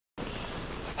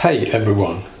Hey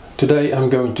everyone! Today I'm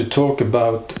going to talk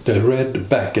about the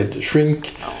red-backed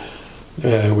shrike,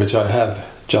 which I have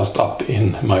just up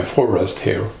in my forest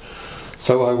here.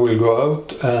 So I will go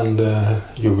out and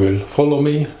you will follow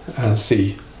me and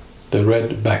see the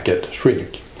red-backed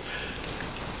shrike.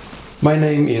 My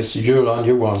name is Göran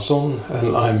Johansson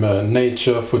and I'm a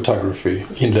nature photographer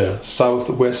in the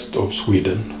southwest of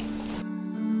Sweden.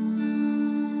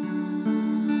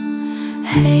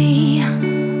 Hey,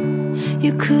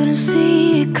 you couldn't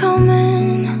see it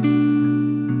coming.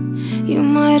 You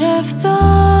might have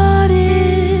thought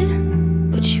it,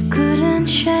 but you couldn't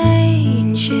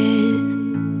change it.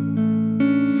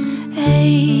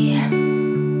 Hey,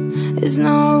 it's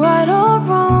not right or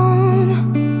wrong.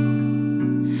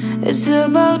 It's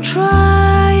about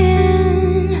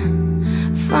trying,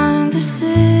 find the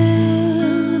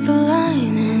silver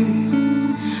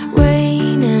lining.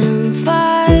 Rain and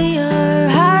fire,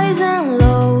 highs and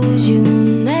lows, you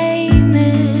name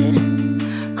it.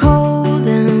 Cold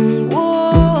and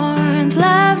warmth,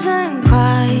 laughs and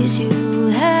cries, you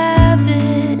have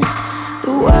it.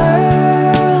 The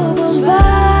world goes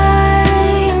by,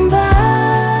 and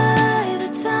by the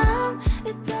time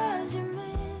it does, you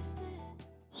miss it.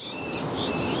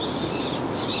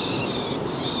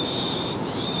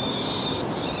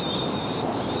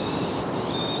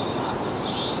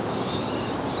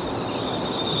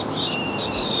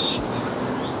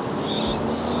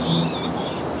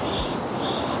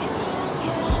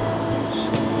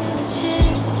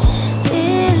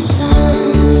 In time,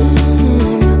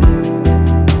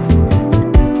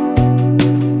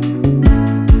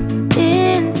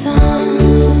 in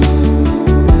time,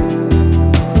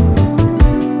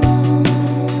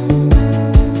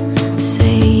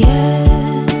 say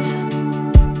yes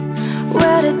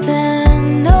rather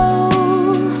than no.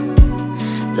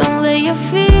 Don't let your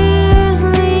fears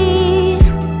lead.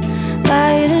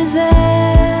 Light is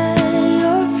at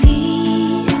your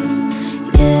feet.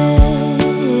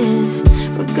 Yes,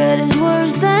 regret is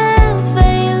worse than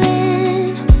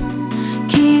failing.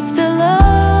 Keep the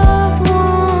loved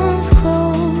ones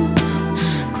close,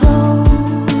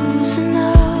 close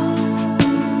enough.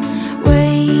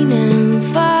 Rain and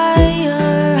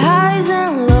fire, highs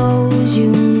and lows,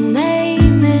 you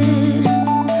name it.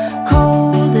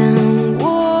 Cold and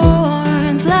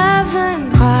warmth, laughs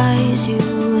and cries, you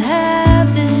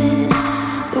have it.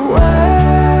 The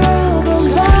world goes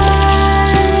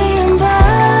by, and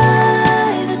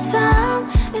by the time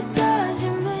it does,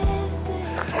 you miss it.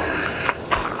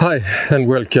 Hi and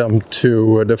welcome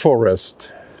to the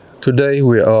forest. Today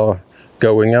we are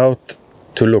going out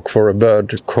to look for a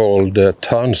bird called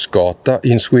Halmstadfoto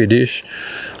in Swedish.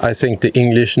 I think the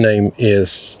English name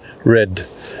is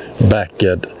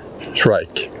red-backed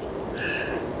shrike.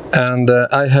 And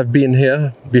I have been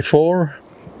here before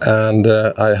and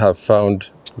I have found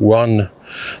one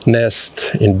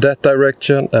nest in that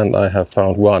direction and I have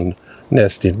found one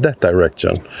nest in that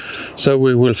direction. So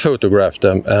we will photograph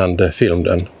them and film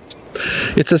them.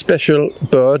 It's a special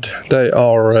bird. They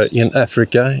are in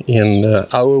Africa in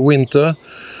our winter,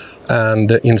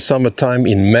 and in summertime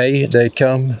in May they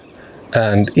come,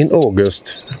 and in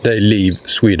August they leave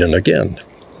Sweden again.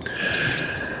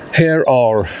 Here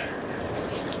are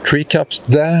 3 cups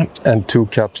there and 2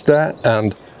 cups there,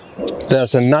 and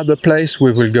there's another place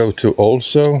we will go to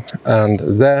also,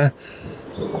 and there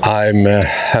I'm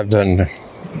having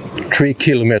 3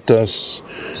 kilometers.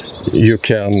 You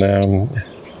can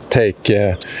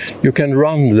you can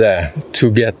run there to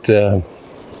get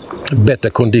better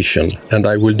condition, and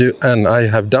I will do, and I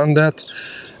have done that,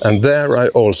 and there I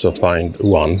also find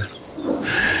one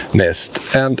nest,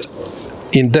 and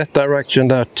in that direction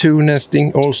there are 2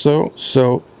 nesting also,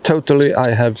 so totally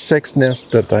I have 6 nests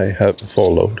that I have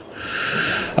followed.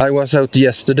 I was out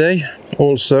yesterday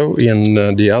also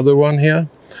in the other one here,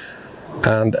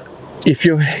 and if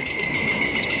you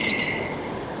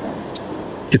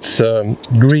it's a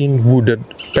green wooded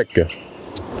pecker,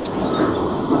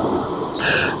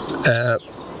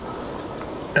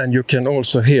 and you can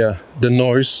also hear the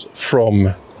noise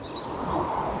from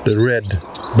the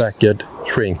red-backed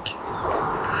shrike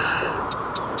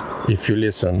if you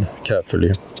listen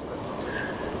carefully.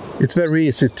 It's very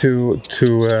easy to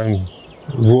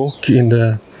walk in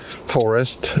the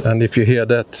forest, and if you hear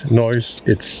that noise,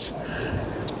 it's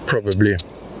probably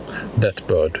that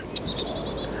bird.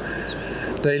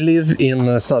 They live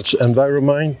in such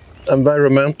environment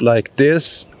like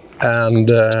this, and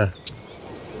it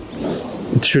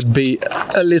should be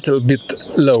a little bit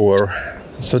lower.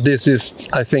 So this is,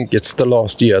 I think it's the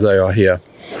last year they are here.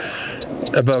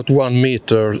 About 1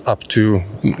 meter up to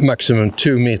maximum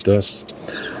 2 meters.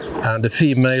 And the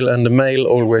female and the male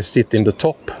always sit in the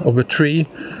top of a tree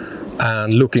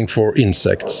and looking for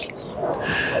insects.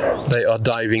 They are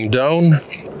diving down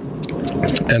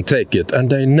and take it, and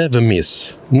they never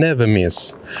miss, never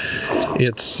miss.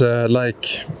 It's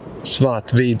like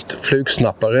svart-vit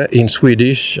flugsnappare in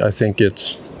Swedish. I think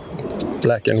it's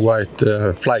black and white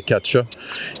flycatcher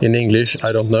in English,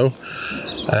 I don't know.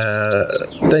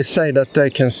 They say that they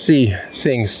can see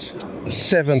things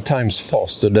 7 times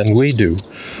faster than we do.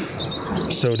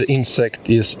 So the insect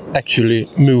is actually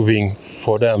moving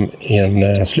for them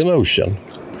in slow motion.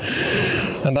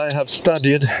 And I have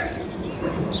studied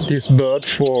this bird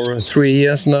for 3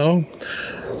 years now,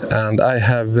 and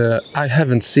I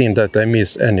haven't seen that they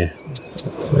miss any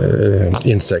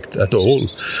insect at all.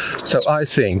 So I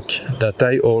think that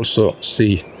they also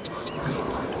see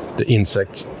the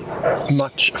insects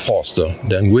much faster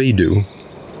than we do.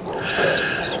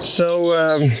 So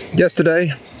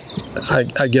yesterday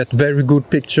I get very good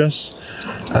pictures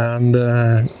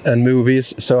and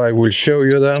movies, so I will show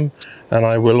you them, and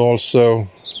I will also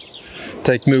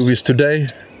take movies today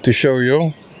to show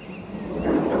you.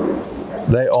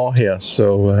 They are here,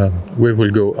 so we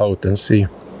will go out and see.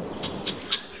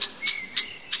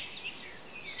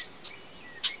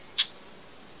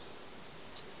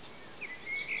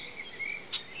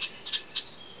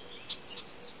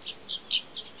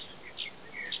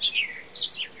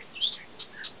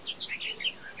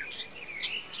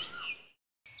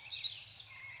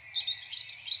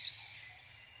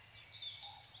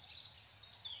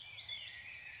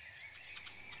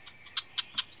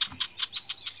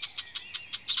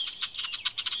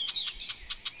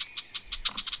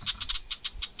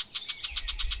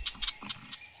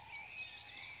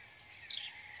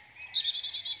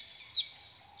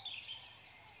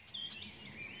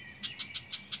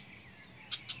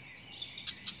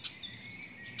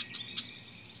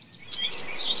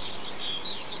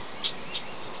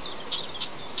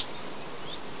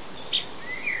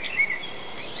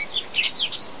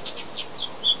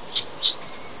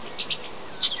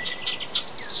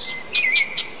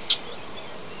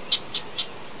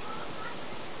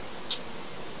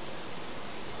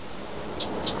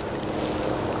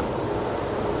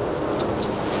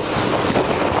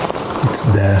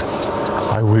 There,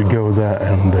 I will go there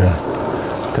and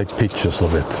take pictures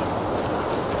of it.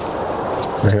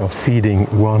 They are feeding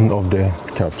one of the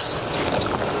cubs,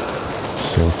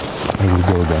 so I will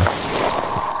go there.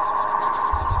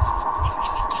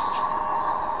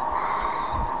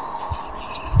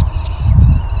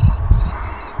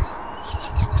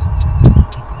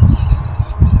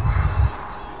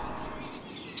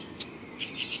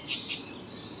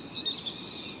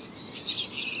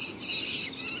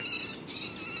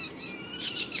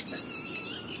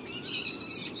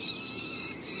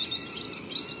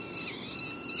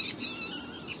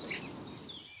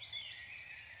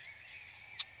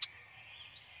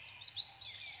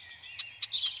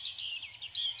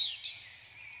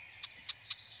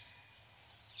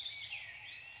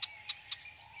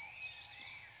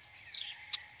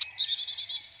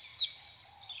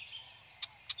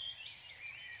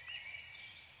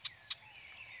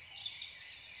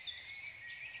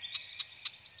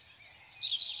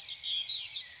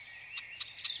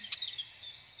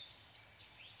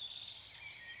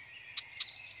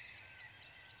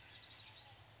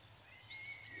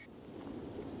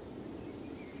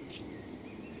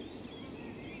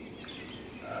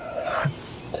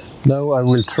 Now I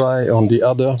will try on the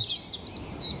other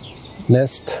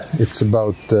nest. It's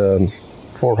about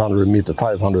 400 meters,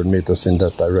 500 meters in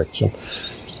that direction.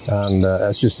 And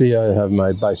as you see, I have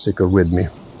my bicycle with me.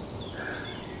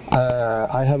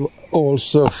 I have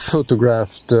also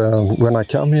photographed, when I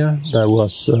come here, there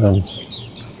was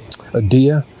a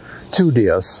deer, 2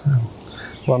 deers,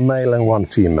 one male and one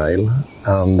female.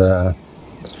 And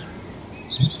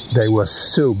they were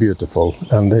so beautiful,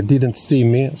 and they didn't see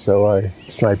me, so I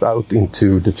snipe out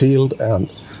into the field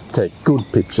and take good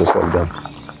pictures of them.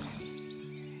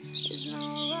 There's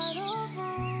no right or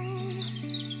wrong.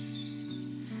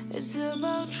 It's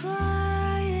about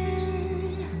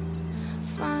trying,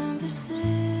 find the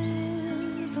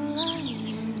silver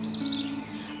lining.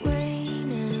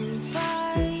 Rain and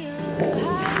fire,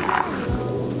 highs and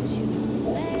lows, you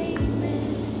name it.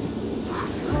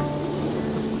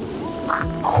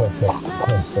 Perfect,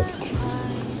 perfect.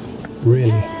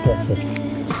 Really perfect.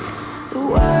 The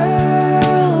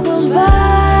world goes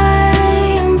by,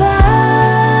 and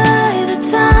by the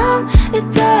time it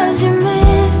does, you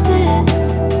missed it.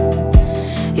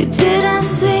 You didn't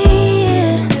see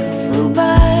it, flew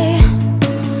by.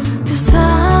 'Cause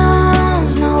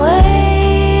time's not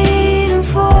waiting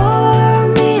for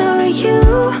me or you.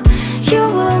 You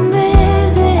will miss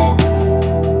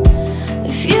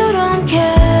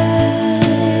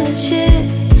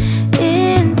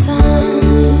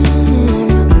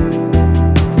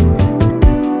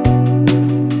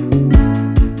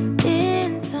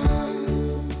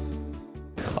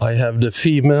have the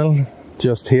female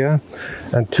just here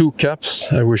and 2 caps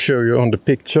I will show you on the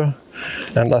picture,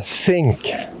 and I think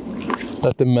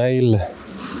that the male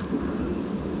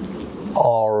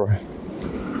are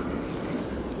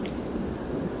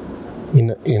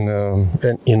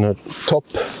in a top.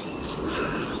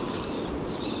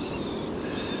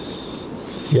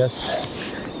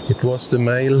 Yes, it was the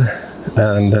male,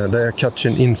 and they are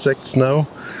catching insects now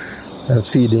and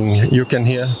feeding. You can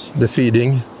hear the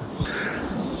feeding.